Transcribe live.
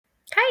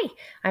Hi,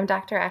 I'm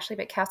Dr. Ashley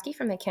Betkowski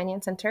from the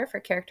Canyon Center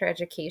for Character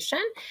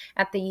Education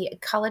at the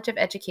College of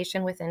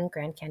Education within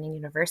Grand Canyon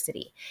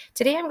University.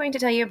 Today I'm going to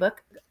tell you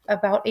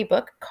about a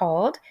book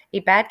called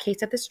A Bad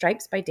Case of the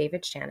Stripes by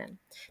David Shannon.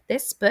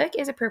 This book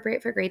is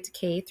appropriate for grades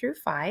K through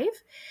 5,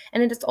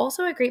 and it is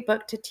also a great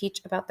book to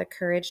teach about the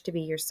courage to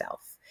be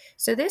yourself.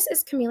 So this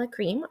is Camila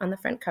Cream on the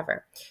front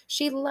cover.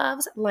 She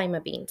loves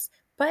lima beans,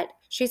 but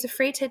she's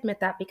afraid to admit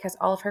that because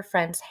all of her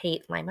friends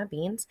hate lima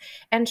beans,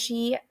 and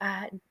she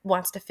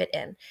wants to fit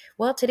in.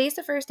 Well, today's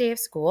the first day of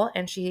school,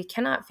 and she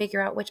cannot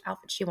figure out which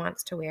outfit she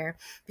wants to wear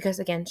because,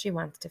 again, she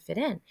wants to fit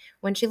in.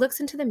 When she looks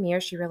into the mirror,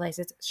 she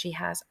realizes she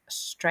has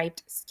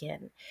striped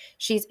skin.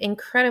 She's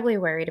incredibly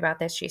worried about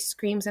this. She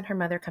screams, and her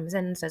mother comes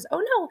in and says,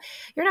 "Oh no,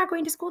 you're not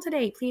going to school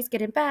today. Please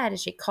get in bed."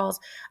 As she calls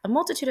a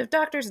multitude of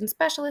doctors and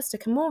specialists to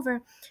come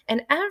over.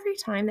 And every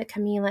time that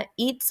Camila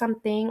eats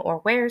something or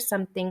wears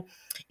something,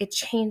 it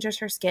changes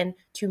her skin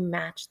to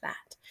match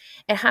that.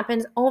 It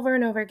happens over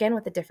and over again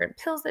with the different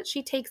pills that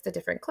she takes, the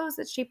different clothes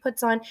that she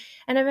puts on,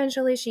 and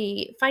eventually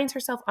she finds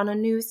herself on a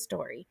news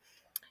story.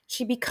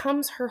 She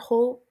becomes her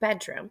whole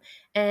bedroom,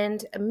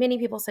 and many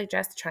people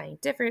suggest trying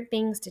different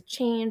things to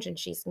change, and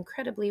she's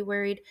incredibly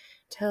worried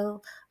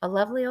till a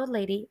lovely old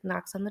lady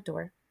knocks on the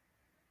door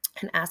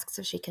and asks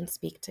if she can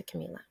speak to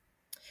Camila.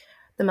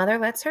 The mother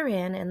lets her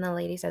in, and the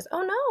lady says,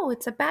 "Oh no,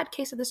 it's a bad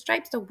case of the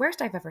stripes, the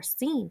worst I've ever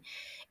seen."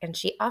 And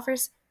she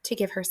offers to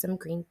give her some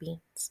green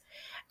beans.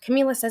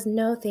 Camila says,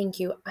 "No, thank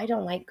you. I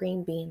don't like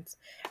green beans."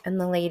 And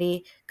the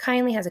lady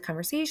kindly has a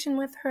conversation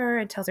with her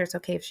and tells her it's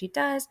okay if she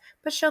does,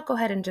 but she'll go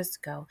ahead and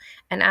just go.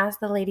 And as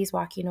the lady's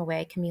walking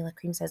away, Camila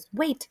Cream says,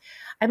 "Wait,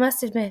 I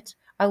must admit,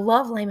 I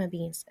love lima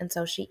beans." And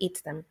so she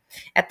eats them.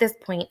 At this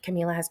point,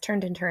 Camila has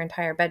turned into her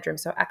entire bedroom,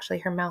 so actually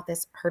her mouth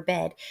is her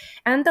bed.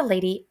 And the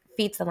lady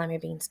feeds the lima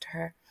beans to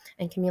her,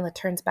 and Camila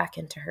turns back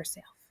into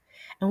herself.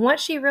 And what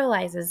she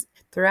realizes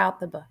throughout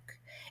the book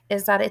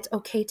is that it's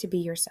okay to be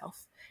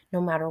yourself, no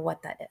matter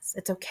what that is.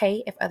 It's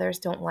okay if others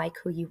don't like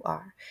who you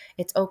are.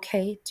 It's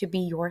okay to be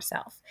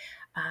yourself.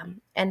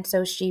 And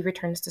so she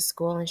returns to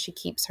school, and she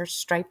keeps her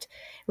striped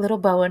little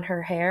bow in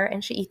her hair,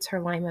 and she eats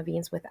her lima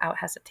beans without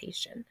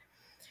hesitation.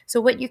 So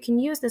what you can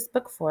use this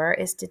book for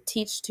is to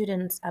teach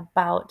students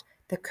about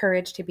the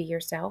courage to be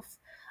yourself,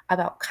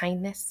 about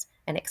kindness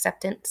and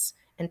acceptance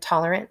and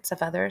tolerance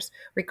of others,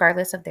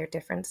 regardless of their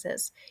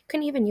differences. You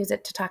can even use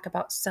it to talk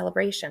about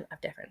celebration of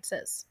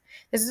differences.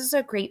 This is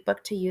a great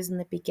book to use in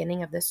the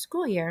beginning of the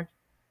school year,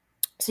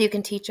 so you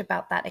can teach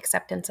about that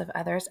acceptance of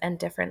others and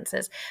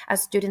differences.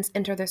 As students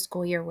enter their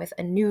school year with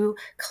a new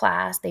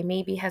class, they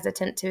may be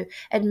hesitant to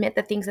admit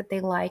the things that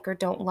they like or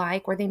don't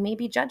like, or they may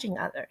be judging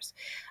others.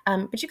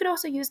 But you could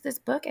also use this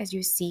book as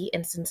you see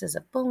instances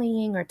of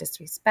bullying or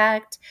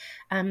disrespect.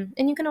 And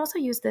you can also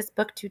use this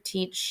book to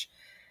teach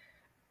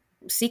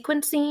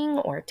sequencing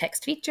or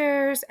text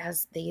features.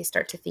 As they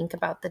start to think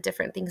about the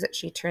different things that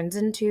she turns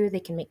into,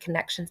 they can make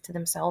connections to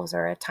themselves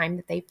or a time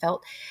that they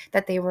felt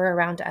that they were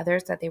around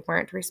others, that they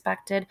weren't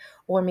respected,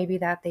 or maybe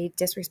that they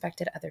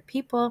disrespected other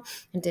people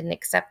and didn't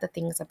accept the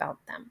things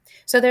about them.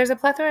 So there's a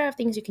plethora of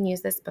things you can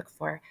use this book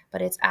for,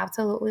 but it's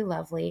absolutely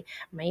lovely.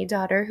 My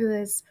daughter, who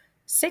is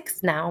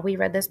 6 now, we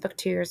read this book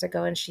 2 years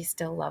ago, and she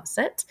still loves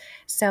it.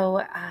 So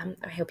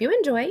I hope you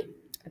enjoy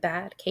A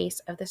Bad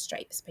Case of the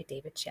Stripes by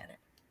David Shannon.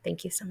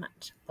 Thank you so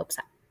much. Hope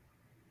so.